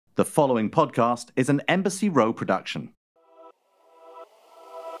The following podcast is an Embassy Row production.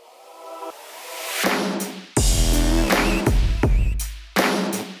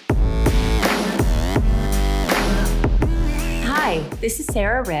 Hi, this is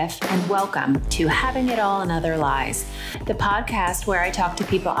Sarah Riff, and welcome to Having It All and Other Lies, the podcast where I talk to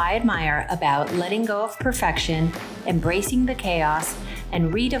people I admire about letting go of perfection, embracing the chaos,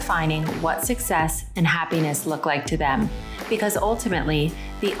 and redefining what success and happiness look like to them. Because ultimately,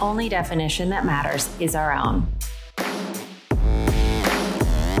 the only definition that matters is our own.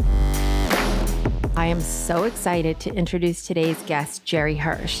 I am so excited to introduce today's guest, Jerry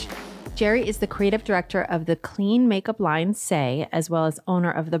Hirsch. Jerry is the creative director of the clean makeup line Saie, as well as owner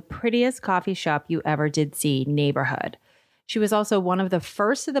of the prettiest coffee shop you ever did see, Neighborhood. She was also one of the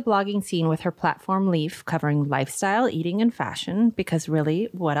first of the blogging scene with her platform Leaf, covering lifestyle, eating, and fashion, because really,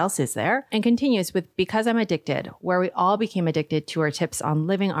 what else is there? And continues with Because I'm Addicted, where we all became addicted to her tips on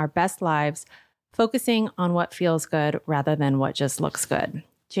living our best lives, focusing on what feels good rather than what just looks good.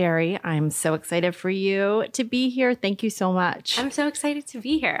 Jerry, I'm so excited for you to be here. Thank you so much. I'm so excited to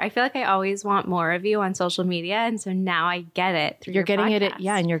be here. I feel like I always want more of you on social media. And so now I get it through your getting podcast. it.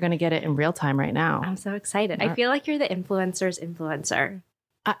 Yeah. And you're going to get it in real time right now. I'm so excited. I feel like you're the influencer's influencer.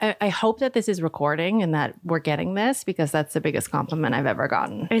 I hope that this is recording and that we're getting this, because that's the biggest compliment I've ever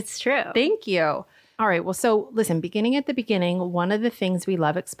gotten. It's true. Thank you. All right. Well, so listen, beginning at the beginning, one of the things we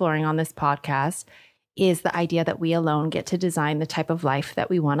love exploring on this podcast is the idea that we alone get to design the type of life that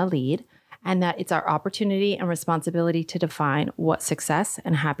we want to lead, and that it's our opportunity and responsibility to define what success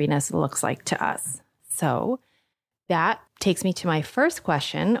and happiness looks like to us. So that takes me to my first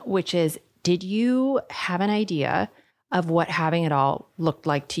question, which is, did you have an idea of what having it all looked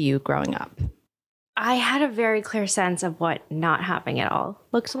like to you growing up? I had a very clear sense of what not having it all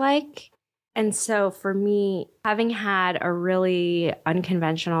looked like. And so for me, having had a really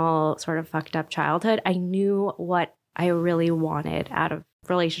unconventional, sort of fucked up childhood, I knew what I really wanted out of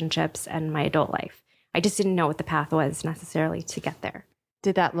relationships and my adult life. I just didn't know what the path was necessarily to get there.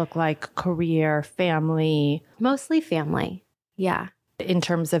 Did that look like career, family? Mostly family. Yeah. In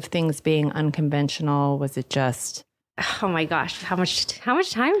terms of things being unconventional, was it just... Oh my gosh, how much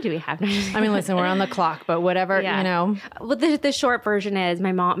time do we have? I mean, listen, we're on the clock, but whatever, yeah. You know. Well, the short version is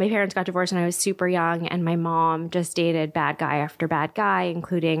my parents got divorced when I was super young, and my mom just dated bad guy after bad guy,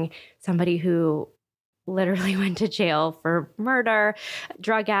 including somebody who literally went to jail for murder,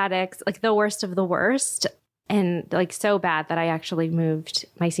 drug addicts, like the worst of the worst. And like so bad that I actually moved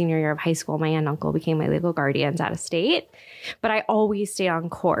my senior year of high school. My aunt and uncle became my legal guardians out of state, but I always stayed on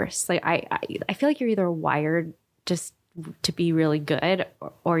course. Like I feel like you're either wired just to be really good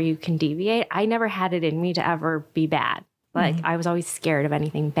or you can deviate. I never had it in me to ever be bad. Like I was always scared of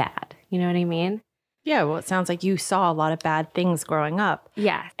anything bad. You know what I mean? Yeah. Well, it sounds like you saw a lot of bad things growing up.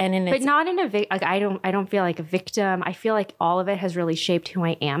 Yeah. But not in like I don't feel like a victim. I feel like all of it has really shaped who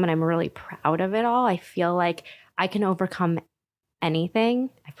I am, and I'm really proud of it all. I feel like I can overcome anything.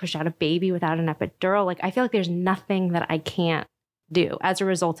 I pushed out a baby without an epidural. Like I feel like there's nothing that I can't do as a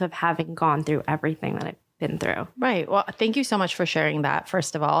result of having gone through everything that I've been through. Right. Well, thank you so much for sharing that,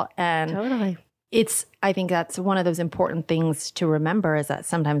 first of all. And totally. I think that's one of those important things to remember, is that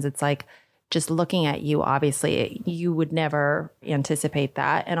sometimes it's like, just looking at you, obviously, you would never anticipate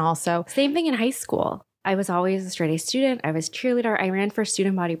that. And also, same thing in high school. I was always a straight A student. I was cheerleader. I ran for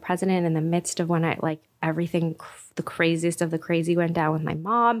student body president in the midst of when everything, the craziest of the crazy went down with my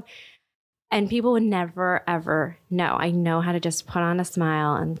mom. And people would never, ever know. I know how to just put on a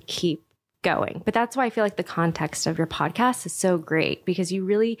smile and keep going. But that's why I feel like the context of your podcast is so great, because you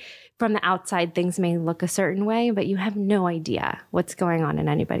really, from the outside, things may look a certain way, but you have no idea what's going on in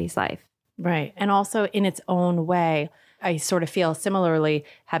anybody's life. Right. And also in its own way, I sort of feel similarly,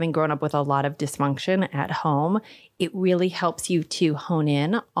 having grown up with a lot of dysfunction at home, it really helps you to hone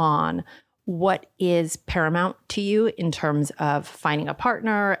in on what is paramount to you in terms of finding a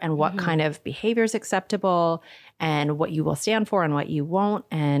partner and what kind of behavior is acceptable and what you will stand for and what you won't.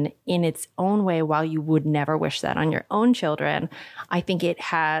 And in its own way, while you would never wish that on your own children, I think it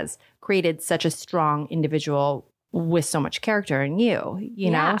has created such a strong individual with so much character in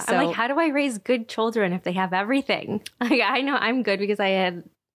you know? So I'm like, how do I raise good children if they have everything? Like, I know I'm good because I had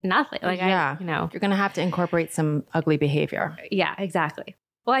nothing. Like, yeah. You're going to have to incorporate some ugly behavior. Yeah, exactly.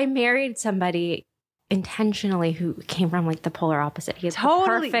 Well, I married somebody intentionally who came from like the polar opposite. He has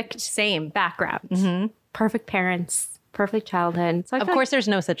totally the perfect same background, perfect parents, perfect childhood. So of course, there's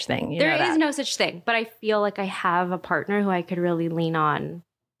no such thing. There is no such thing. But I feel like I have a partner who I could really lean on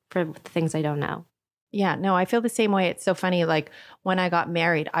for the things I don't know. Yeah, no, I feel the same way. It's so funny. Like when I got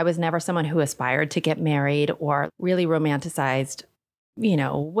married, I was never someone who aspired to get married or really romanticized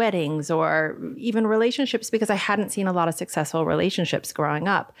weddings or even relationships because I hadn't seen a lot of successful relationships growing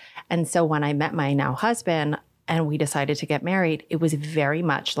up. And so when I met my now husband and we decided to get married, it was very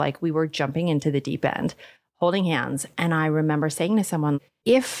much like we were jumping into the deep end, holding hands. And I remember saying to someone,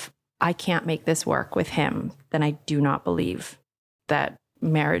 if I can't make this work with him, then I do not believe that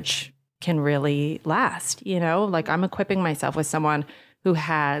marriage can really last. Like I'm equipping myself with someone who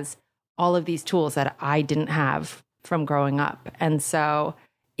has all of these tools that I didn't have from growing up. And so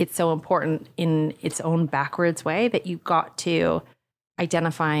it's so important in its own backwards way that you got to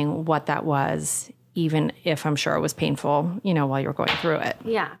identifying what that was, even if I'm sure it was painful, while you're going through it.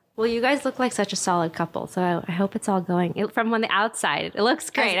 Yeah. Well, you guys look like such a solid couple. So I hope it's all going from on the outside. It looks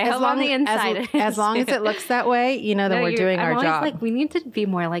great. I hope on the inside. As long as it looks that way, then we're doing our job. Like, we need to be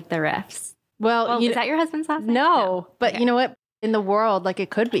more like the Riffs. Well, is that your husband's last name? No, but you know what? In the world, like it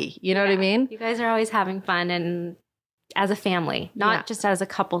could be. You know what I mean? You guys are always having fun and as a family, not just as a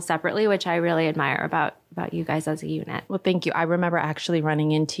couple separately, which I really admire about you guys as a unit. Well, thank you. I remember actually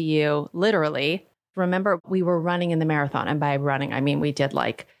running into you literally. Remember, we were running in the marathon. And by running, I mean, we did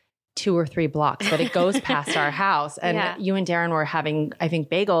like 2 or 3 blocks, but it goes past our house. And you and Darren were having, I think,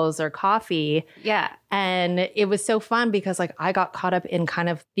 bagels or coffee. Yeah. And it was so fun because like I got caught up in kind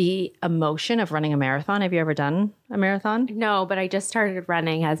of the emotion of running a marathon. Have you ever done a marathon? No, but I just started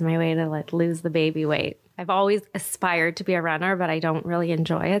running as my way to like lose the baby weight. I've always aspired to be a runner, but I don't really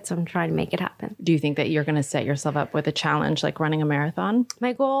enjoy it. So I'm trying to make it happen. Do you think that you're going to set yourself up with a challenge like running a marathon?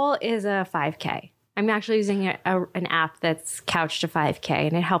 My goal is a 5K. I'm actually using an app that's couched to 5K,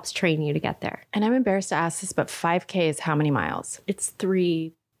 and it helps train you to get there. And I'm embarrassed to ask this, but 5K is how many miles? It's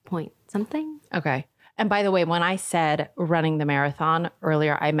 3 point something. Okay. And by the way, when I said running the marathon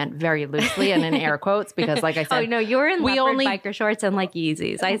earlier, I meant very loosely and in air quotes because, like I said, oh no, you were in leopard biker shorts and like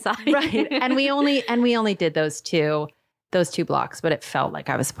Yeezys. I saw right, and we only did those two blocks, but it felt like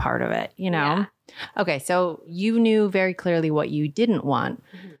I was part of it. Yeah. Okay, so you knew very clearly what you didn't want,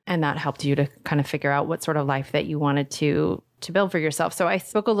 and that helped you to kind of figure out what sort of life that you wanted to build for yourself. So I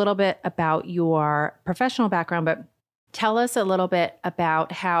spoke a little bit about your professional background, but tell us a little bit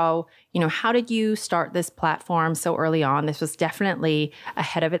about how did you start this platform so early on? This was definitely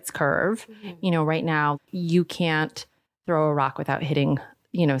ahead of its curve. Right now you can't throw a rock without hitting,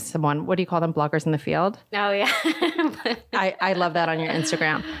 someone. What do you call them? Bloggers in the field? Oh, yeah. I love that on your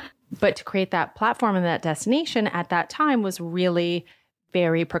Instagram. But to create that platform and that destination at that time was really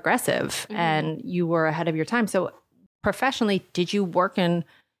very progressive and you were ahead of your time. So professionally, did you work in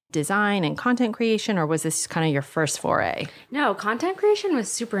design and content creation, or was this kind of your first foray? No, content creation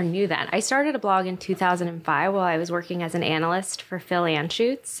was super new then. I started a blog in 2005 while I was working as an analyst for Phil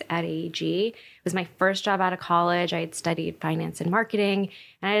Anschutz at AEG. It was my first job out of college. I had studied finance and marketing,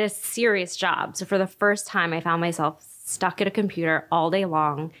 and I had a serious job. So for the first time, I found myself stuck at a computer all day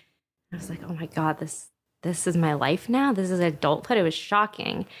long. I was like, oh my God, this is my life now. This is adulthood. It was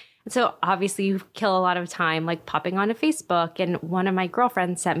shocking. And so obviously you kill a lot of time like popping onto Facebook. And one of my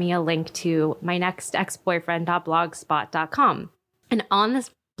girlfriends sent me a link to my next ex-boyfriend.blogspot.com. And on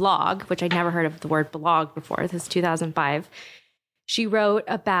this blog, which I'd never heard of the word blog before, this is 2005, she wrote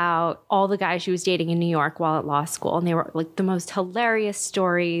about all the guys she was dating in New York while at law school. And they were like the most hilarious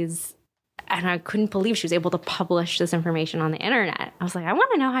stories. And I couldn't believe she was able to publish this information on the internet. I was like, I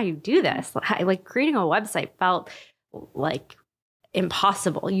want to know how you do this. Like creating a website felt like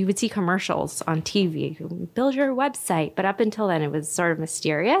impossible. You would see commercials on TV, build your website. But up until then, it was sort of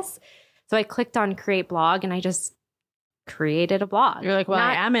mysterious. So I clicked on create blog and I just created a blog. You're like, well,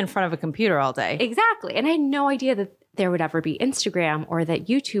 I am in front of a computer all day. Exactly. And I had no idea that there would ever be Instagram or that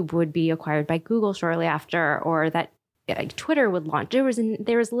YouTube would be acquired by Google shortly after, or that Twitter would launch. There was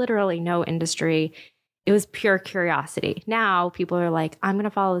literally no industry. It was pure curiosity. Now people are like, I'm going to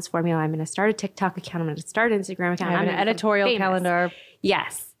follow this formula. I'm going to start a TikTok account. I'm going to start an Instagram account. I have an editorial calendar.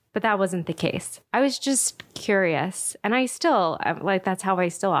 Yes, but that wasn't the case. I was just curious. And I still, like, that's how I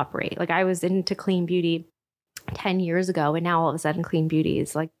still operate. Like I was into clean beauty 10 years ago, and now all of a sudden clean beauty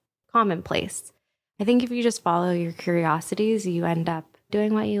is like commonplace. I think if you just follow your curiosities, you end up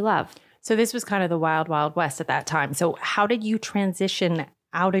doing what you love. So this was kind of the wild, wild west at that time. So how did you transition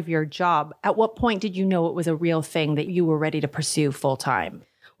out of your job? At what point did you know it was a real thing that you were ready to pursue full time?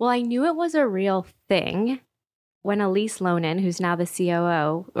 Well, I knew it was a real thing when Elise Lonin, who's now the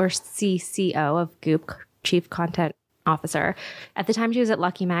COO or CCO of Goop, Chief Content Officer, at the time she was at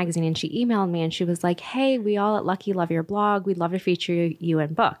Lucky Magazine, and she emailed me and she was like, hey, we all at Lucky love your blog. We'd love to feature you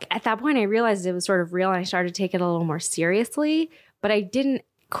in book. At that point, I realized it was sort of real and I started to take it a little more seriously, but I didn't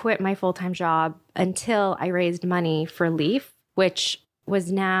quit my full-time job until I raised money for Leaf, which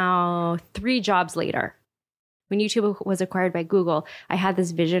was now 3 jobs later. when YouTube was acquired by Google, I had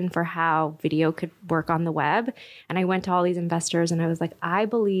this vision for how video could work on the web. And I went to all these investors and I was like, I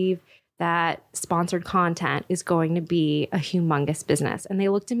believe that sponsored content is going to be a humongous business. And they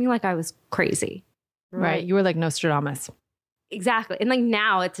looked at me like I was crazy. Right. You were like Nostradamus. Exactly. And like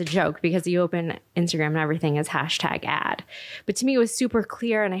now it's a joke because you open Instagram and everything is hashtag ad. But to me, it was super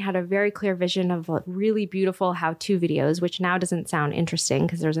clear. And I had a very clear vision of like really beautiful how-to videos, which now doesn't sound interesting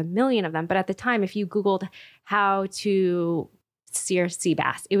because there's a million of them. But at the time, if you Googled how to sear sea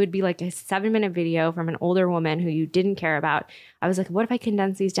bass, it would be like a 7-minute video from an older woman who you didn't care about. I was like, what if I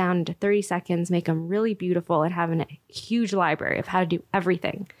condense these down into 30 seconds, make them really beautiful, and have a huge library of how to do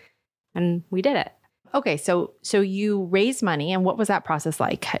everything? And we did it. Okay, so you raised money, and what was that process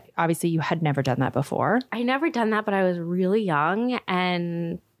like? Obviously, you had never done that before. I never done that, but I was really young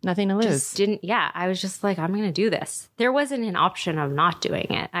and nothing to lose. I was just like, I'm going to do this. There wasn't an option of not doing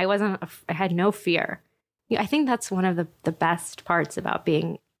it. I had no fear. I think that's one of the best parts about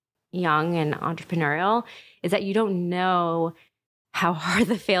being young and entrepreneurial is that you don't know how hard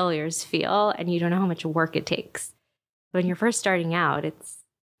the failures feel and you don't know how much work it takes. When you're first starting out,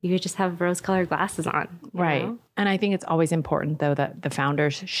 you just have rose-colored glasses on. Right. Know? And I think it's always important, though, that the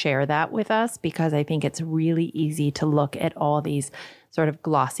founders share that with us because I think it's really easy to look at all these sort of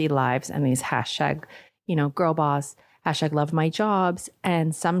glossy lives and these hashtag, girl boss, hashtag love my jobs,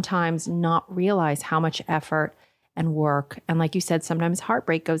 and sometimes not realize how much effort and work. And like you said, sometimes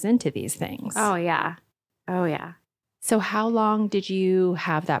heartbreak goes into these things. Oh, yeah. Oh, yeah. So how long did you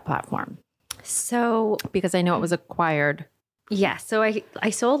have that platform? So, because I know it was acquired. Yeah. So I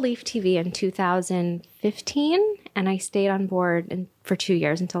sold Leaf TV in 2015 and I stayed on board for 2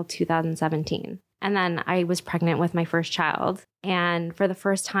 years until 2017. And then I was pregnant with my first child. And for the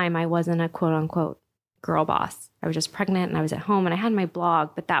first time, I wasn't a quote unquote girl boss. I was just pregnant and I was at home and I had my blog,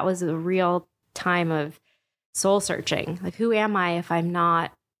 but that was a real time of soul searching. Like, who am I if I'm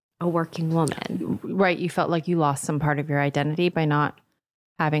not a working woman? Right. You felt like you lost some part of your identity by not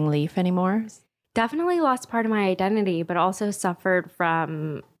having Leaf anymore. Definitely lost part of my identity, but also suffered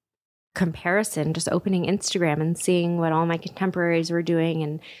from comparison, just opening Instagram and seeing what all my contemporaries were doing.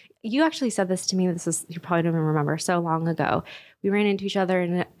 And you actually said this to me, you probably don't even remember, so long ago. We ran into each other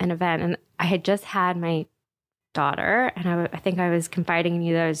in an event and I had just had my daughter and I think I was confiding in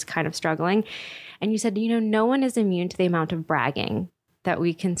you that I was kind of struggling. And you said, no one is immune to the amount of bragging that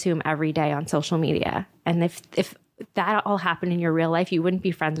we consume every day on social media. And if that all happened in your real life, you wouldn't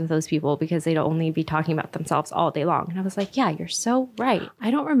be friends with those people because they'd only be talking about themselves all day long. And I was like, yeah, you're so right. I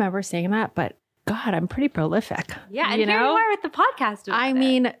don't remember saying that, but God, I'm pretty prolific. Yeah. And here you are with the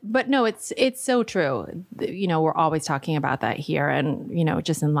podcast. But no, it's so true. We're always talking about that here. And,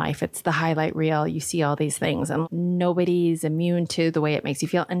 just in life, it's the highlight reel. You see all these things and nobody's immune to the way it makes you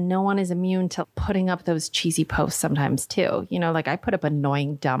feel. And no one is immune to putting up those cheesy posts sometimes too. Like I put up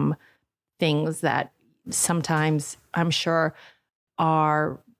annoying, dumb things that sometimes I'm sure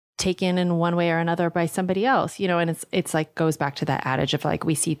are taken in one way or another by somebody else, and it's like goes back to that adage of like,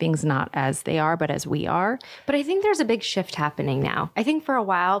 we see things not as they are, but as we are. But I think there's a big shift happening now. I think for a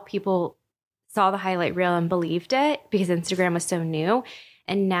while, people saw the highlight reel and believed it because Instagram was so new.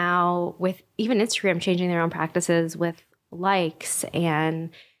 And now with even Instagram changing their own practices with likes and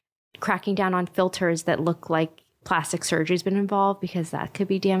cracking down on filters that look like plastic surgery has been involved because that could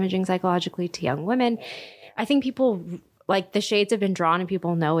be damaging psychologically to young women. I think people, like, the shades have been drawn and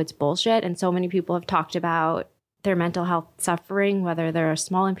people know it's bullshit. And so many people have talked about their mental health suffering, whether they're a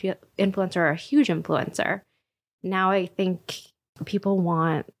small influencer or a huge influencer. Now I think people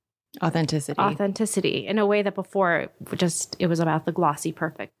want authenticity in a way that before it was about the glossy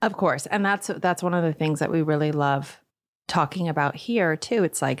perfect. Of course. And that's one of the things that we really love talking about here too.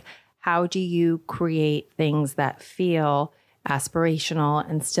 It's like, how do you create things that feel aspirational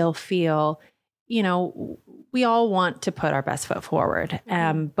and still feel, we all want to put our best foot forward,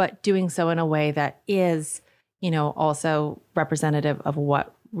 but doing so in a way that is, also representative of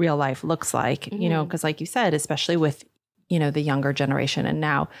what real life looks like, because like you said, especially with, the younger generation. And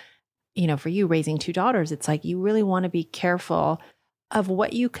now, for you raising 2 daughters, it's like, you really want to be careful of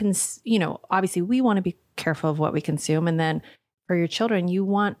what you can, obviously we want to be careful of what we consume. And then for your children, you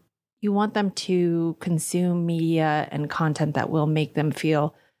want them to consume media and content that will make them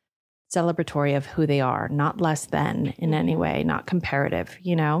feel celebratory of who they are, not less than in any way, not comparative,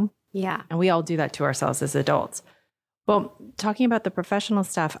 Yeah. And we all do that to ourselves as adults. Well, talking about the professional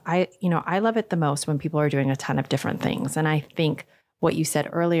stuff, I love it the most when people are doing a ton of different things. And I think what you said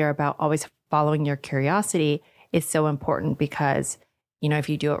earlier about always following your curiosity is so important because, if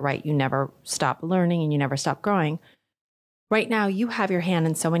you do it right, you never stop learning and you never stop growing. Right now, you have your hand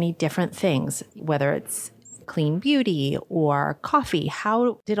in so many different things, whether it's clean beauty or coffee?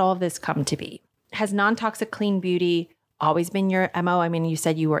 How did all of this come to be? Has non-toxic clean beauty always been your MO? I mean, you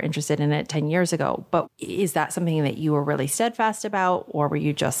said you were interested in it 10 years ago, but is that something that you were really steadfast about, or were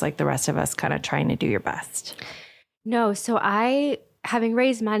you just like the rest of us kind of trying to do your best? No. So having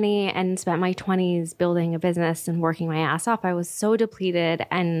raised money and spent my 20s building a business and working my ass off, I was so depleted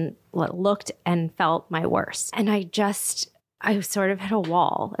and looked and felt my worst. And I sort of hit a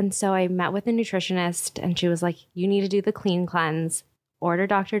wall. And so I met with a nutritionist and she was like, you need to do the clean cleanse, order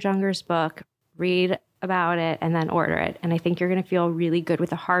Dr. Junger's book, read about it, and then order it. And I think you're going to feel really good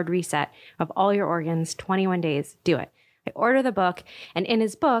with a hard reset of all your organs, 21 days, do it. I order the book, and in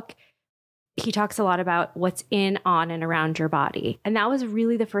his book, he talks a lot about what's in, on, and around your body. And that was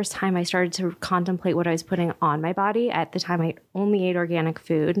really the first time I started to contemplate what I was putting on my body. At the time, I only ate organic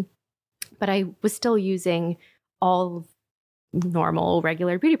food, but I was still using all normal,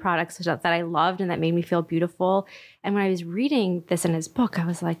 regular beauty products that I loved and that made me feel beautiful. And when I was reading this in his book, I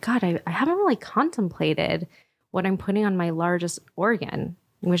was like, God, I haven't really contemplated what I'm putting on my largest organ,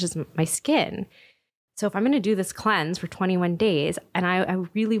 which is my skin. So if I'm going to do this cleanse for 21 days and I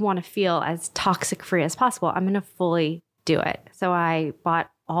really want to feel as toxic free as possible, I'm going to fully do it. So I bought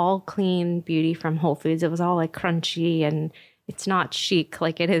all clean beauty from Whole Foods. It was all like crunchy and it's not chic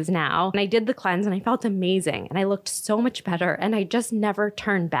like it is now. And I did the cleanse and I felt amazing and I looked so much better and I just never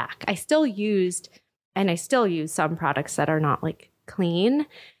turned back. I still use some products that are not like clean,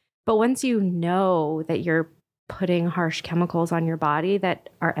 but once you know that you're putting harsh chemicals on your body that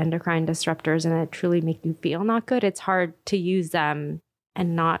are endocrine disruptors and that truly make you feel not good, it's hard to use them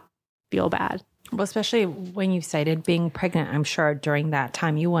and not feel bad. Well, especially when you cited being pregnant, I'm sure during that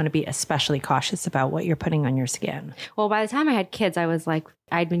time you want to be especially cautious about what you're putting on your skin. Well, by the time I had kids, I was like,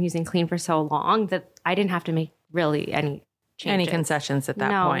 I'd been using clean for so long that I didn't have to make really any changes. Any concessions at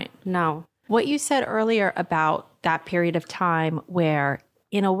that point. No. What you said earlier about that period of time where,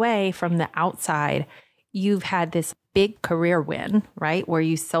 in a way, from the outside, you've had this big career win, right? Where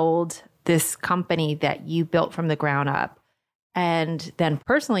you sold this company that you built from the ground up. And then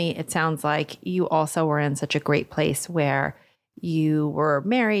personally, it sounds like you also were in such a great place where you were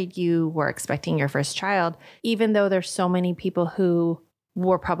married, you were expecting your first child, even though there's so many people who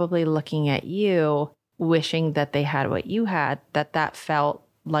were probably looking at you, wishing that they had what you had, that felt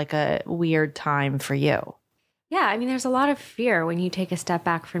like a weird time for you. Yeah, I mean, there's a lot of fear when you take a step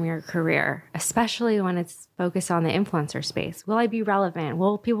back from your career, especially when it's focused on the influencer space. Will I be relevant?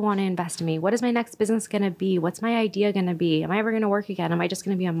 Will people want to invest in me? What is my next business going to be? What's my idea going to be? Am I ever going to work again? Am I just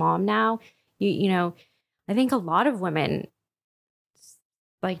going to be a mom now? You know, I think a lot of women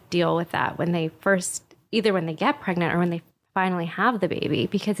like deal with that when they first, either when they get pregnant or when they finally have the baby,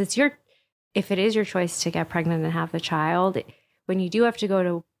 because if it is your choice to get pregnant and have the child, when you do have to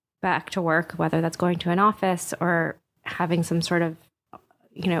go back to work, whether that's going to an office or having some sort of,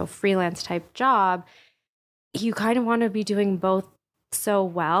 freelance type job, you kind of want to be doing both so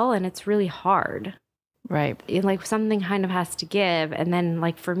well. And it's really hard. Right. Like something kind of has to give. And then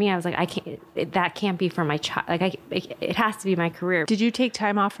like for me, I was like, that can't be for my child. Like it has to be my career. Did you take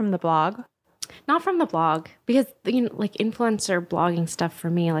time off from the blog? Not from the blog, because like influencer blogging stuff for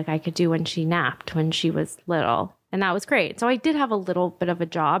me, like I could do when she napped when she was little. And that was great. So I did have a little bit of a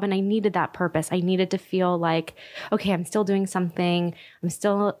job and I needed that purpose. I needed to feel like, okay, I'm still doing something. I'm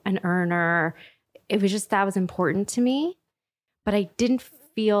still an earner. It was just, that was important to me. But I didn't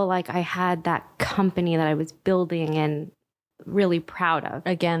feel like I had that company that I was building and really proud of.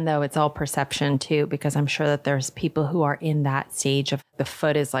 Again, though, it's all perception too, because I'm sure that there's people who are in that stage of the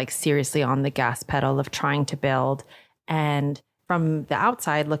foot is like seriously on the gas pedal of trying to build. And from the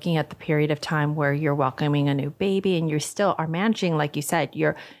outside, looking at the period of time where you're welcoming a new baby and you still are managing, like you said,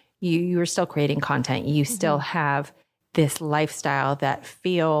 you're still creating content. You still have this lifestyle that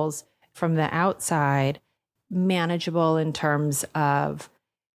feels from the outside manageable in terms of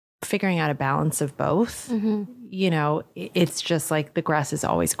figuring out a balance of both. It's just like the grass is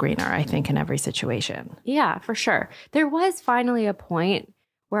always greener, I think, in every situation. Yeah, for sure. There was finally a point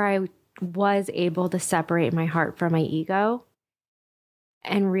where I was able to separate my heart from my ego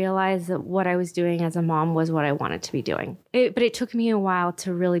and realize that what I was doing as a mom was what I wanted to be doing. But it took me a while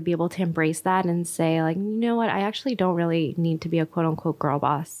to really be able to embrace that and say, like, you know what? I actually don't really need to be a quote unquote girl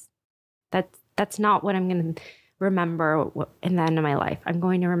boss. That's not what I'm going to remember in the end of my life. I'm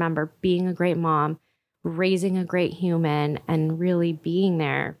going to remember being a great mom, raising a great human, and really being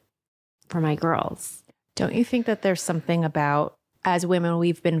there for my girls. Don't you think that there's something about, as women,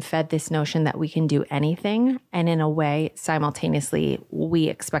 we've been fed this notion that we can do anything. And in a way, simultaneously, we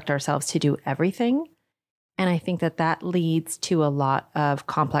expect ourselves to do everything. And I think that leads to a lot of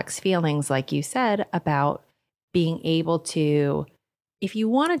complex feelings, like you said, about being able to, if you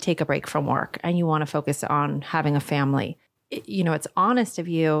want to take a break from work and you want to focus on having a family, it's honest of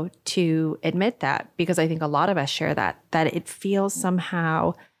you to admit that, because I think a lot of us share that it feels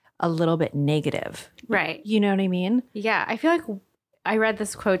somehow a little bit negative. Right. You know what I mean? Yeah. I feel like I read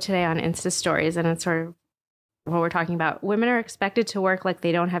this quote today on Insta Stories, and it's sort of what we're talking about. Women are expected to work like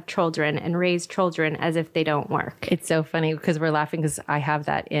they don't have children and raise children as if they don't work. It's so funny because we're laughing because I have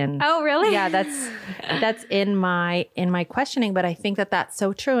that in. Oh, really? Yeah, that's in my questioning, but I think that that's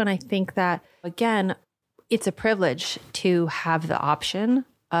so true. And I think that, again, it's a privilege to have the option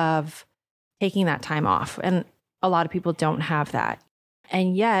of taking that time off. And a lot of people don't have that.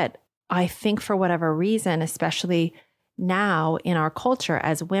 And yet, I think for whatever reason, especially now in our culture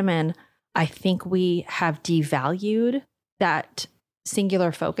as women, I think we have devalued that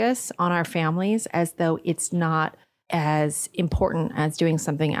singular focus on our families as though it's not as important as doing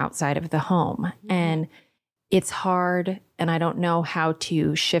something outside of the home. And it's hard, and I don't know how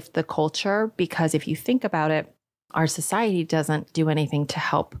to shift the culture, because if you think about it, our society doesn't do anything to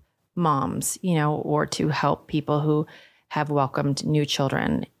help moms, or to help people who have welcomed new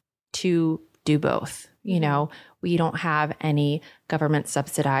children to do both. We don't have any government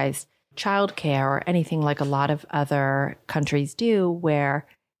subsidized childcare or anything like a lot of other countries do, where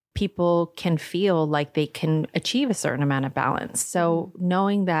people can feel like they can achieve a certain amount of balance. So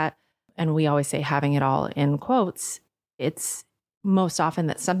knowing that, and we always say having it all in quotes, it's most often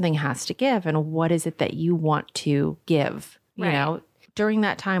that something has to give. And what is it that you want to give? Right. During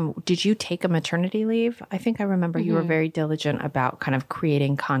that time, did you take a maternity leave? I think I remember you were very diligent about kind of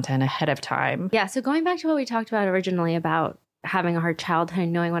creating content ahead of time. Yeah. So going back to what we talked about originally about having a hard childhood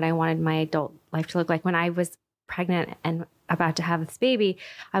and knowing what I wanted my adult life to look like, when I was pregnant and about to have this baby,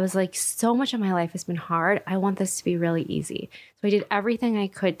 I was like, so much of my life has been hard. I want this to be really easy. So I did everything I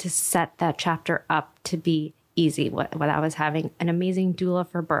could to set that chapter up to be easy. What I was having an amazing doula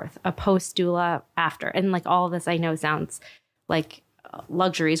for birth, a post doula after. And like all of this I know sounds like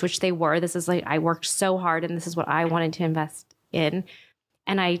luxuries, which they were. This is like, I worked so hard and this is what I wanted to invest in.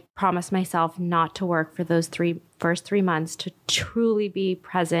 And I promised myself not to work for those first 3 months, to truly be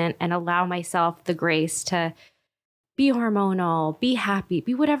present and allow myself the grace to be hormonal, be happy,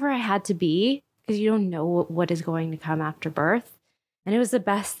 be whatever I had to be, because you don't know what is going to come after birth. And it was the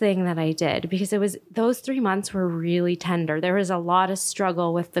best thing that I did, because those 3 months were really tender. There was a lot of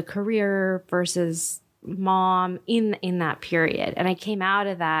struggle with the career versus mom in that period. And I came out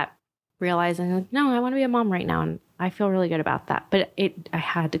of that realizing, like, no, I want to be a mom right now. And I feel really good about that. But I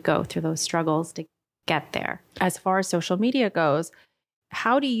had to go through those struggles to get there. As far as social media goes,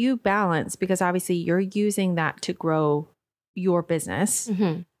 how do you balance? Because obviously you're using that to grow your business.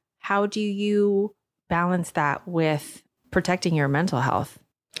 Mm-hmm. How do you balance that with protecting your mental health?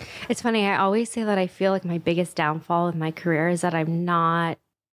 It's funny. I always say that I feel like my biggest downfall with my career is that I'm not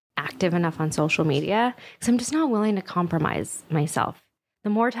active enough on social media, because I'm just not willing to compromise myself. The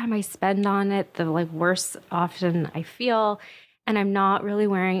more time I spend on it, the worse often I feel. And I'm not really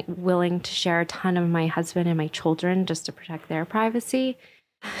willing to share a ton of my husband and my children just to protect their privacy.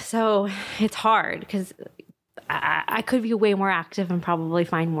 So it's hard, because I could be way more active and probably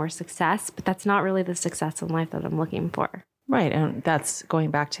find more success, but that's not really the success in life that I'm looking for. Right. And that's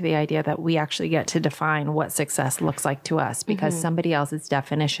going back to the idea that we actually get to define what success looks like to us, because somebody else's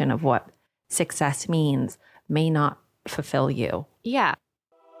definition of what success means may not fulfill you. Yeah.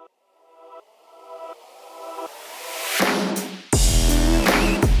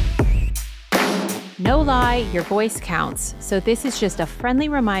 No lie, your voice counts. So this is just a friendly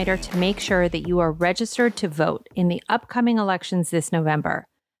reminder to make sure that you are registered to vote in the upcoming elections this November.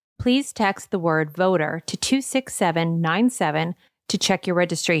 Please text the word voter to 26797 to check your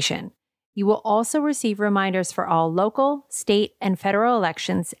registration. You will also receive reminders for all local, state, and federal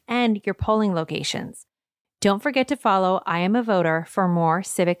elections and your polling locations. Don't forget to follow I Am a Voter for more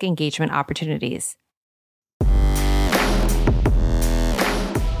civic engagement opportunities.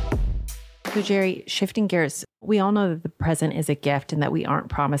 So Jerry, shifting gears, we all know that the present is a gift and that we aren't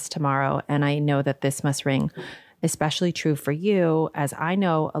promised tomorrow. And I know that this must ring especially true for you, as I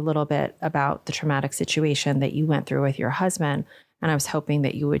know a little bit about the traumatic situation that you went through with your husband. And I was hoping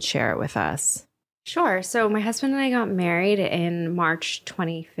that you would share it with us. Sure. So my husband and I got married in March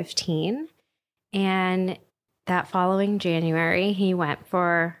 2015. And that following January, he went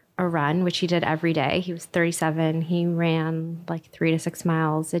for a run, which he did every day. He was 37. He ran like 3 to 6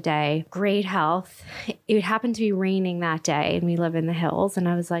 miles a day. Great health. It happened to be raining that day, and we live in the hills. And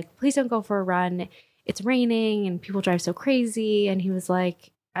I was like, please don't go for a run. It's raining and people drive so crazy. And I was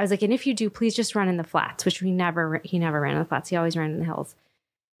like, and if you do, please just run in the flats, which he never ran in the flats. He always ran in the hills.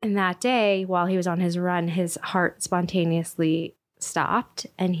 And that day, while he was on his run, his heart spontaneously stopped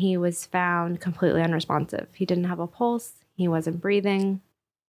and he was found completely unresponsive. He didn't have a pulse. He wasn't breathing.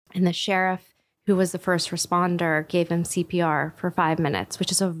 And the sheriff, who was the first responder, gave him CPR for 5 minutes,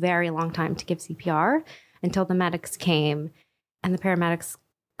 which is a very long time to give CPR, until the medics came and the paramedics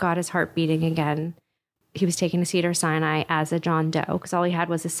got his heart beating again. He was taken to Cedars-Sinai as a John Doe because all he had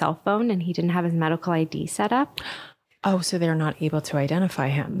was a cell phone and he didn't have his medical ID set up. Oh, so they're not able to identify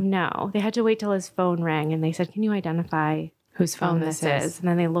him. No, they had to wait till his phone rang and they said, can you identify whose phone this is? And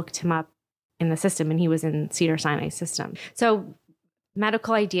then they looked him up in the system and he was in Cedars-Sinai's system. So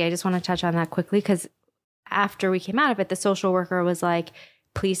medical ID, I just want to touch on that quickly because after we came out of it, the social worker was like,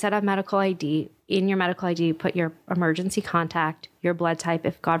 please set up medical ID. In your medical ID, put your emergency contact, your blood type,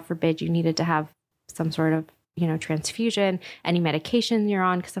 if God forbid you needed to have some sort of, transfusion, any medication you're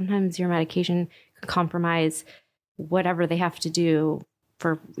on, because sometimes your medication could compromise whatever they have to do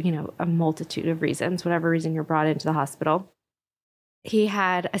for, a multitude of reasons, whatever reason you're brought into the hospital. He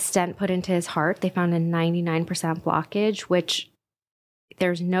had a stent put into his heart. They found a 99% blockage, which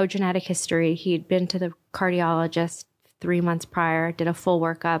there's no genetic history. He'd been to the cardiologist 3 months prior, did a full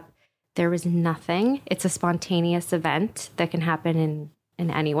workup. There was nothing. It's a spontaneous event that can happen in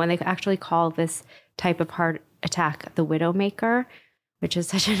anyone. They actually call this type of heart attack the widowmaker, which is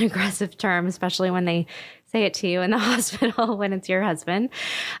such an aggressive term, especially when they say it to you in the hospital when it's your husband,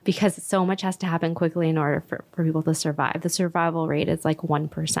 because so much has to happen quickly in order for people to survive. The survival rate is like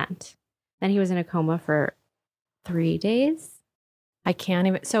 1%. Then he was in a coma for 3 days. I can't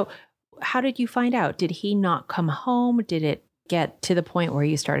even. So how did you find out? Did he not come home? Did it get to the point where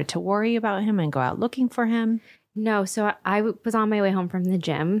you started to worry about him and go out looking for him? No. So I was on my way home from the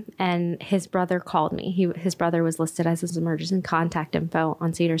gym and his brother called me. His brother was listed as his emergency contact info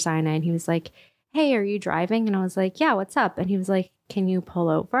on Cedars-Sinai. And he was like, hey, are you driving? And I was like, yeah, what's up? And he was like, can you pull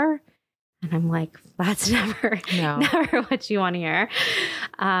over? And I'm like, that's never what you want to hear.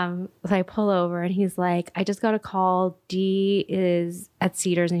 So I pull over and he's like, I just got a call. Dee is at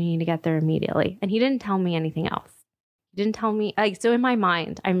Cedars and you need to get there immediately. And he didn't tell me anything else. He didn't tell me, so in my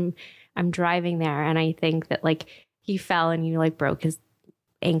mind, I'm driving there and I think that he fell and you broke his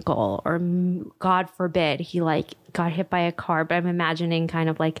ankle or God forbid he got hit by a car. But I'm imagining kind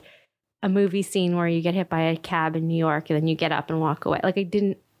of like a movie scene where you get hit by a cab in New York and then you get up and walk away.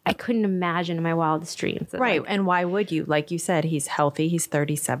 I couldn't imagine in my wildest dreams. Right. And why would you? Like you said, he's healthy. He's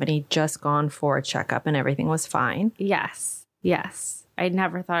 37. He'd just gone for a checkup and everything was fine. Yes. I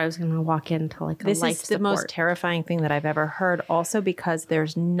never thought I was going to walk into a this life is the support. Most terrifying thing that I've ever heard. Also because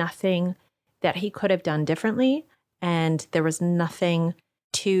there's nothing that he could have done differently. And there was nothing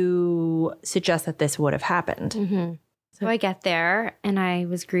to suggest that this would have happened. Mm-hmm. So I get there and I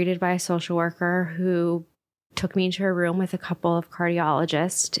was greeted by a social worker who took me into a room with a couple of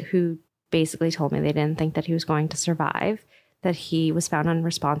cardiologists who basically told me they didn't think that he was going to survive, that he was found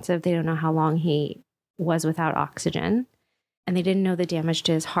unresponsive. They don't know how long he was without oxygen. And they didn't know the damage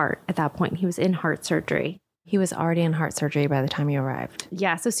to his heart at that point. He was in heart surgery. He was already in heart surgery by the time you arrived.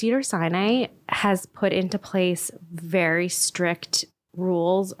 Yeah. So Cedars-Sinai has put into place very strict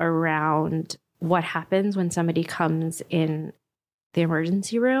rules around what happens when somebody comes in the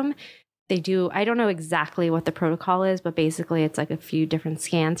emergency room. They do, I don't know exactly what the protocol is, but basically it's a few different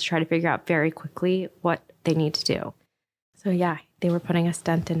scans to try to figure out very quickly what they need to do. So yeah, they were putting a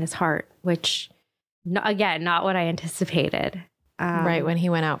stent in his heart, which again, not what I anticipated. Right, when he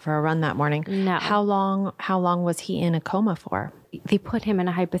went out for a run that morning. No. How long was he in a coma for? They put him in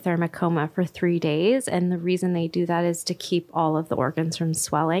a hypothermic coma for 3 days. And the reason they do that is to keep all of the organs from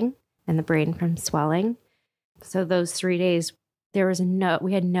swelling and the brain from swelling. So those 3 days,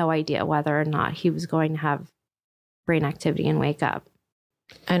 we had no idea whether or not he was going to have brain activity and wake up.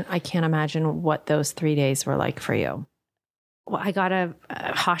 And I can't imagine what those 3 days were like for you. Well, I got a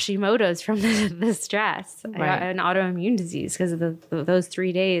Hashimoto's from the stress. Right. I got an autoimmune disease because of those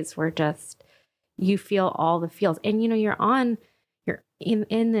 3 days were just, you feel all the feels. And, you're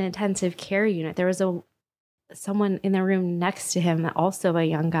in the intensive care unit. There was someone in the room next to him, also a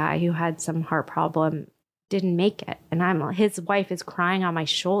young guy who had some heart problem, didn't make it. And his wife is crying on my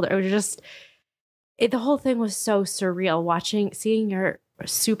shoulder. It was just, the whole thing was so surreal seeing your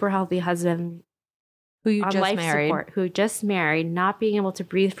super healthy husband who you on just life married, support, who just married, not being able to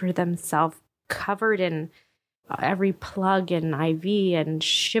breathe for themselves, covered in every plug and IV and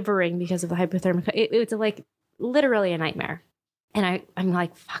shivering because of the hypothermic. It was literally a nightmare. And I'm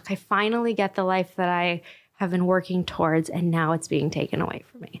like, fuck, I finally get the life that I have been working towards. And now it's being taken away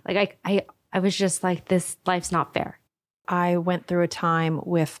from me. I was just like, this life's not fair. I went through a time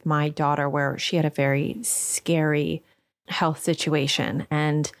with my daughter where she had a very scary health situation.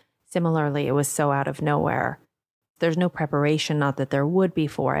 And similarly, it was so out of nowhere. There's no preparation, not that there would be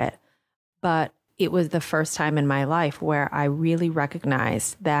for it, but it was the first time in my life where I really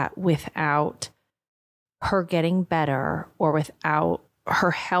recognized that without her getting better or without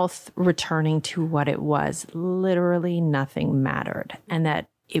her health returning to what it was, literally nothing mattered. And that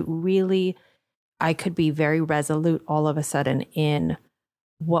it really, I could be very resolute all of a sudden in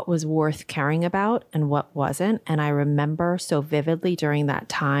what was worth caring about and what wasn't. And I remember so vividly during that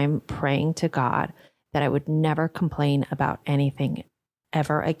time praying to God that I would never complain about anything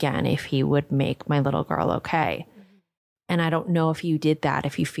ever again if he would make my little girl okay. And I don't know if you did that,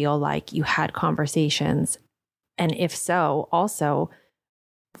 if you feel like you had conversations. And if so, also,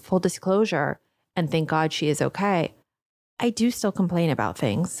 full disclosure, and thank God she is okay, I do still complain about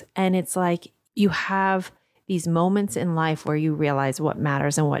things. And it's like you have these moments in life where you realize what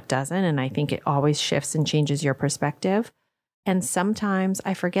matters and what doesn't. And I think it always shifts and changes your perspective. And sometimes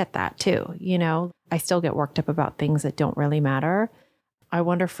I forget that too. You know, I still get worked up about things that don't really matter. I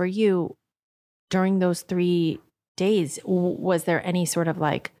wonder for you, during those 3 days, was there any sort of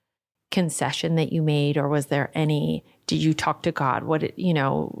like concession that you made, or was there any, did you talk to God?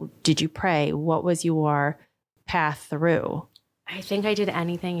 Did you pray? What was your path through? I think I did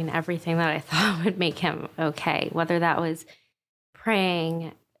anything and everything that I thought would make him okay, whether that was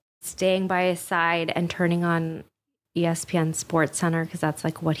praying, staying by his side, and turning on ESPN Sports Center because that's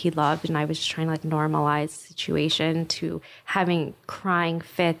like what he loved, and I was just trying to like normalize the situation, to having crying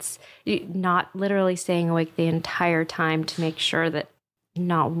fits, not literally staying awake the entire time to make sure that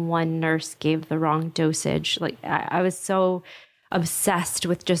not one nurse gave the wrong dosage. Like I was so obsessed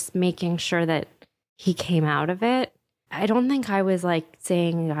with just making sure that he came out of it. I don't think I was like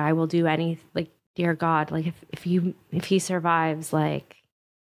saying I will do any, like, dear God, like if he survives, like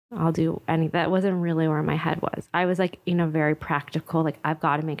I'll do any. That wasn't really where my head was. I was like, very practical, like I've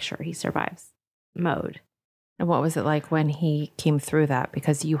got to make sure he survives mode. And what was it like when he came through that?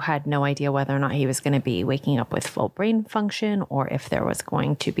 Because you had no idea whether or not he was going to be waking up with full brain function, or if there was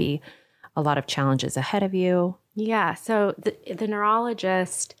going to be a lot of challenges ahead of you. Yeah. So the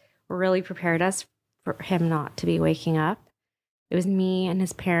neurologist really prepared us for him not to be waking up. It was me and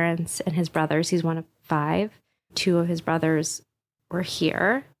his parents and his brothers. He's one of 5. 2 of his brothers were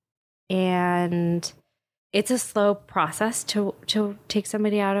here. And it's a slow process to take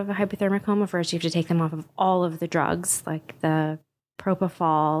somebody out of a hypothermic coma. First, you have to take them off of all of the drugs, like the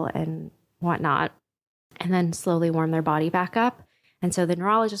propofol and whatnot, and then slowly warm their body back up. And so the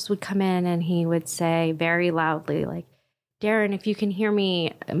neurologist would come in and he would say very loudly, like, Darren, if you can hear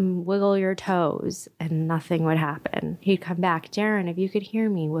me, wiggle your toes, and nothing would happen. He'd come back, Darren, if you could hear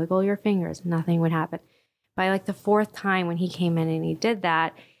me, wiggle your fingers, nothing would happen. By like the 4th time when he came in and he did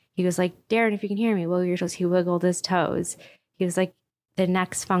that, he was like, Darren, if you can hear me, wiggle your toes. He wiggled his toes. He was like, the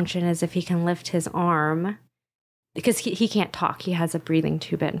next function is if he can lift his arm, because he can't talk. He has a breathing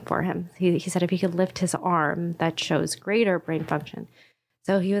tube in for him. He said if he could lift his arm, that shows greater brain function.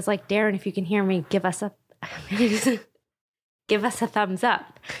 So he was like, Darren, if you can hear me, give us a thumbs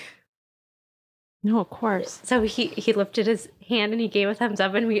up. No, of course. So he lifted his hand and he gave a thumbs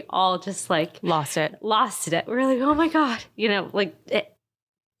up, and we all just like lost it. We're like, oh my God,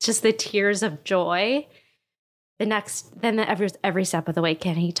 just the tears of joy. Then every step of the way,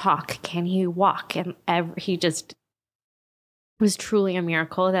 can he talk? Can he walk? And he just was truly a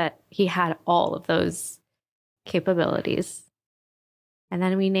miracle that he had all of those capabilities. And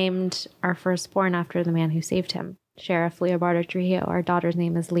then we named our firstborn after the man who saved him, Sheriff Leobardo Trujillo. Our daughter's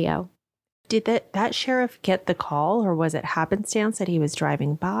name is Leo. Did that sheriff get the call, or was it happenstance that he was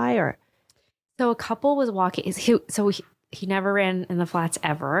driving by? Or so a couple was walking. He never ran in the flats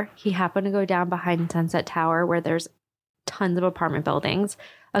ever. He happened to go down behind Sunset Tower where there's tons of apartment buildings.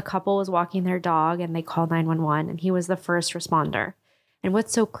 A couple was walking their dog and they called 911, and he was the first responder. And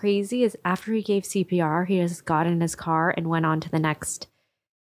what's so crazy is after he gave CPR, he just got in his car and went on to the next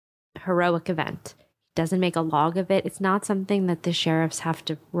heroic event. He doesn't make a log of it. It's not something that the sheriffs have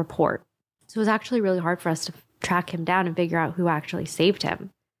to report. So it was actually really hard for us to track him down and figure out who actually saved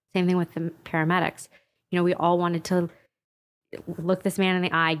him. Same thing with the paramedics. We all wanted to look this man in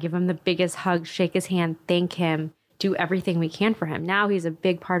the eye, give him the biggest hug, shake his hand, thank him, do everything we can for him. Now he's a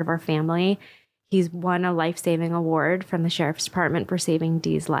big part of our family. He's won a life-saving award from the Sheriff's Department for saving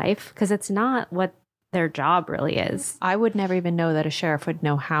Dee's life, because it's not what their job really is. I would never even know that a sheriff would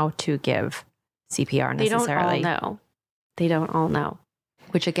know how to give CPR necessarily. They don't all know.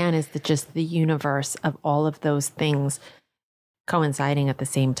 Which again is just the universe of all of those things. coinciding at the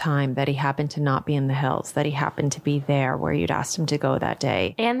same time, that he happened to not be in the hills, that he happened to be there where you'd asked him to go that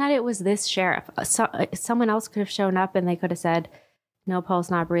day. And that it was this sheriff. Someone else could have shown up and they could have said, no pulse,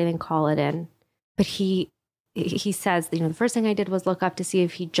 not breathing, call it in. But he says, the first thing I did was look up to see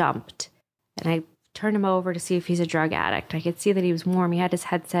if he jumped. And I turned him over to see if he's a drug addict. I could see that he was warm. He had his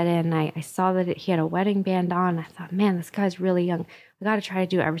headset in. I saw that he had a wedding band on. I thought, man, this guy's really young. I got to try to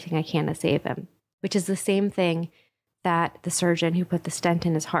do everything I can to save him, which is the same thing that the surgeon who put the stent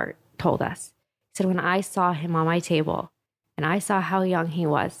in his heart told us. He said, when I saw him on my table and I saw how young he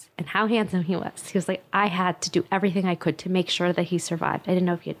was and how handsome he was like, I had to do everything I could to make sure that he survived. I didn't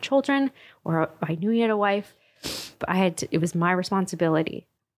know if he had children or I knew he had a wife, but it was my responsibility.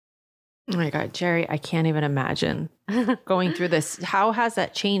 Oh my God, Jerry, I can't even imagine going through this. How has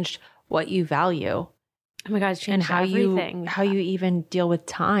that changed what you value? Oh my God, it's changed and how everything. how you even deal with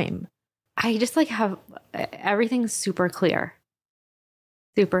time. I just have everything's super clear.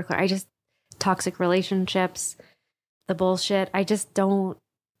 Super clear. Toxic relationships, the bullshit. I don't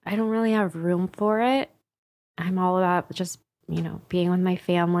really have room for it. I'm all about just, being with my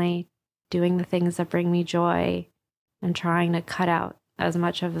family, doing the things that bring me joy, and trying to cut out as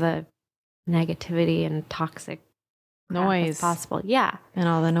much of the negativity and toxic noise as possible. Yeah. And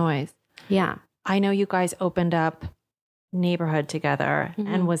all the noise. Yeah. I know you guys opened up Neighborhood together.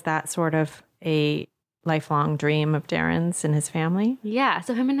 Mm-hmm. And was that sort of a lifelong dream of Darren's and his family? Yeah.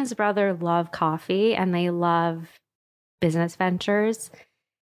 So him and his brother love coffee and they love business ventures.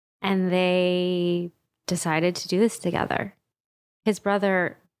 And they decided to do this together. His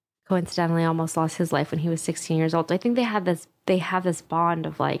brother coincidentally almost lost his life when he was 16 years old. So I think they have this bond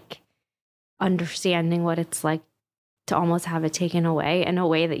of understanding what it's like to almost have it taken away in a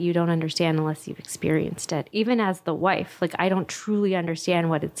way that you don't understand unless you've experienced it. Even as the wife, I don't truly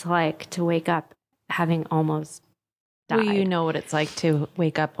understand what it's like to wake up having almost died. Well, you know what it's like to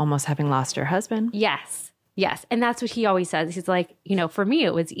wake up almost having lost your husband. Yes. Yes. And that's what he always says. He's like, for me,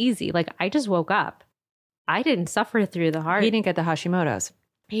 it was easy. I just woke up. I didn't suffer through the heart. He didn't get the Hashimoto's.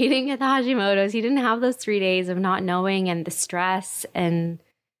 He didn't get the Hashimoto's. He didn't have those 3 days of not knowing and the stress. And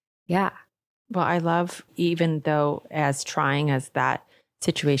yeah. Well, I love, even though as trying as that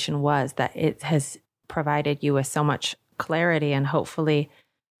situation was, that it has provided you with so much clarity and hopefully,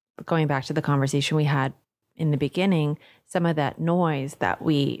 going back to the conversation we had in the beginning, some of that noise that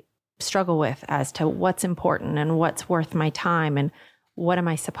we struggle with as to what's important and what's worth my time and what am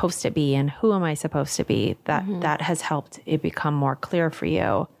I supposed to be and who am I supposed to be, that has helped it become more clear for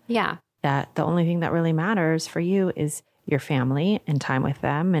you. Yeah. That the only thing that really matters for you is your family and time with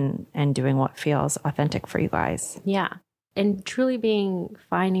them and doing what feels authentic for you guys. Yeah. And truly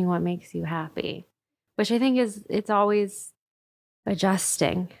finding what makes you happy, which I think it's always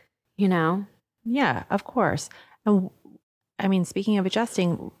adjusting, Yeah, of course. And I mean, speaking of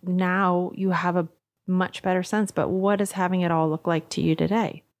adjusting, now you have a much better sense, but what does having it all look like to you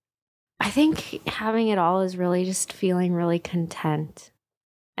today? I think having it all is really just feeling really content.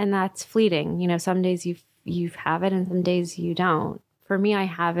 And that's fleeting. Some days you have it and some days you don't. For me, I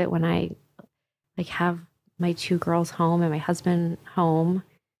have it when I have my 2 girls home and my husband home.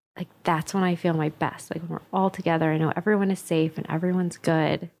 That's when I feel my best. When we're all together, I know everyone is safe and everyone's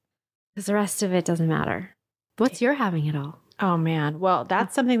good. Because the rest of it doesn't matter. What's your having it all? Oh man. Well,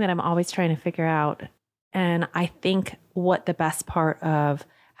 that's something that I'm always trying to figure out. And I think what the best part of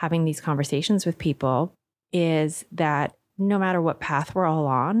having these conversations with people is that no matter what path we're all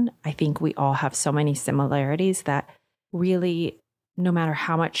on, I think we all have so many similarities that really, no matter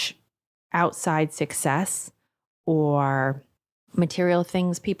how much outside success or material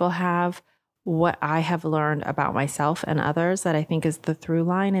things people have, what I have learned about myself and others that I think is the through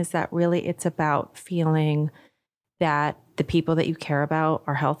line is that really it's about feeling that the people that you care about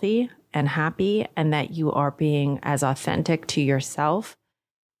are healthy and happy and that you are being as authentic to yourself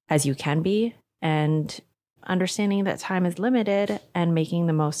as you can be, and understanding that time is limited and making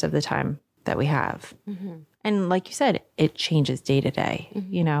the most of the time that we have. Mm-hmm. And like you said, it changes day to day,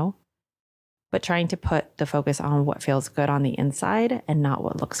 but trying to put the focus on what feels good on the inside and not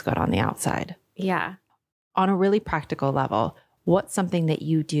what looks good on the outside. Yeah. On a really practical level, what's something that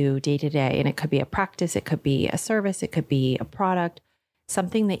you do day to day? And it could be a practice, it could be a service, it could be a product,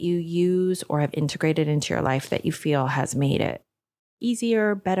 something that you use or have integrated into your life that you feel has made it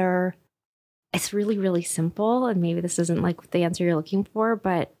easier, better. It's really, really simple. And maybe this isn't the answer you're looking for,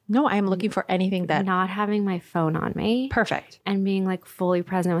 but no, I'm looking for anything that not having my phone on me. Perfect. And being fully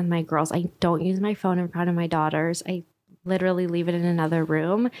present with my girls. I don't use my phone in front of my daughters. I literally leave it in another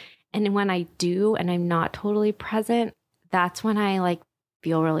room. And when I do, and I'm not totally present, that's when I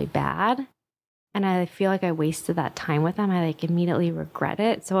feel really bad. and I feel like I wasted that time with them, I like immediately regret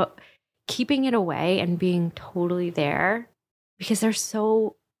it. So keeping it away and being totally there, because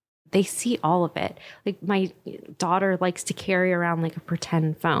they see all of it. Like my daughter likes to carry around like a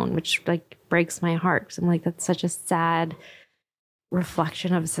pretend phone, which like breaks my heart. Cause I'm like, that's such a sad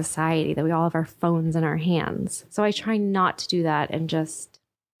reflection of society that we all have our phones in our hands. So I try not to do that and just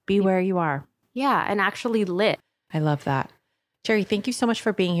be where you are. Yeah. And actually live. I love that. Jerry, thank you so much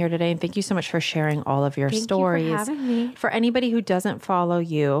for being here today. And thank you so much for sharing all of your stories. Thank you for having me. For anybody who doesn't follow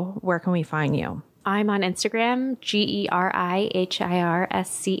you, where can we find you? I'm on Instagram, GeriHirsch.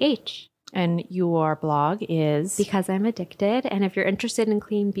 And your blog is? Because I'm Addicted. And if you're interested in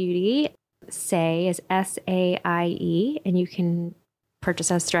clean beauty, SAIE is SAIE. And you can purchase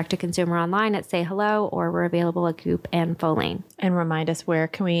us direct to consumer online at Say Hello, or we're available at Goop and Folane. And remind us, where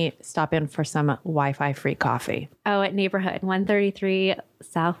can we stop in for some Wi-Fi free coffee? Oh, at Neighborhood, 133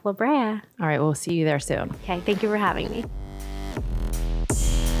 South La Brea. All right, we'll see you there soon. Okay, thank you for having me.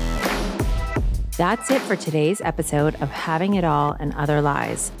 That's it for today's episode of Having It All and Other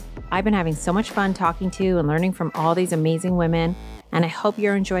Lies. I've been having so much fun talking to and learning from all these amazing women, and I hope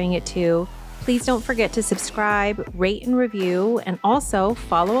you're enjoying it too. Please don't forget to subscribe, rate and review, and also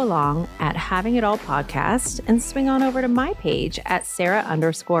follow along at Having It All Podcast, and swing on over to my page at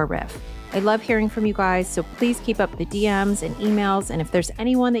Sarah_Riff. I love hearing from you guys, so please keep up the DMs and emails, and if there's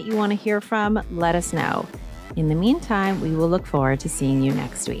anyone that you want to hear from, let us know. In the meantime, we will look forward to seeing you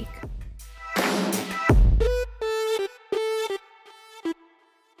next week.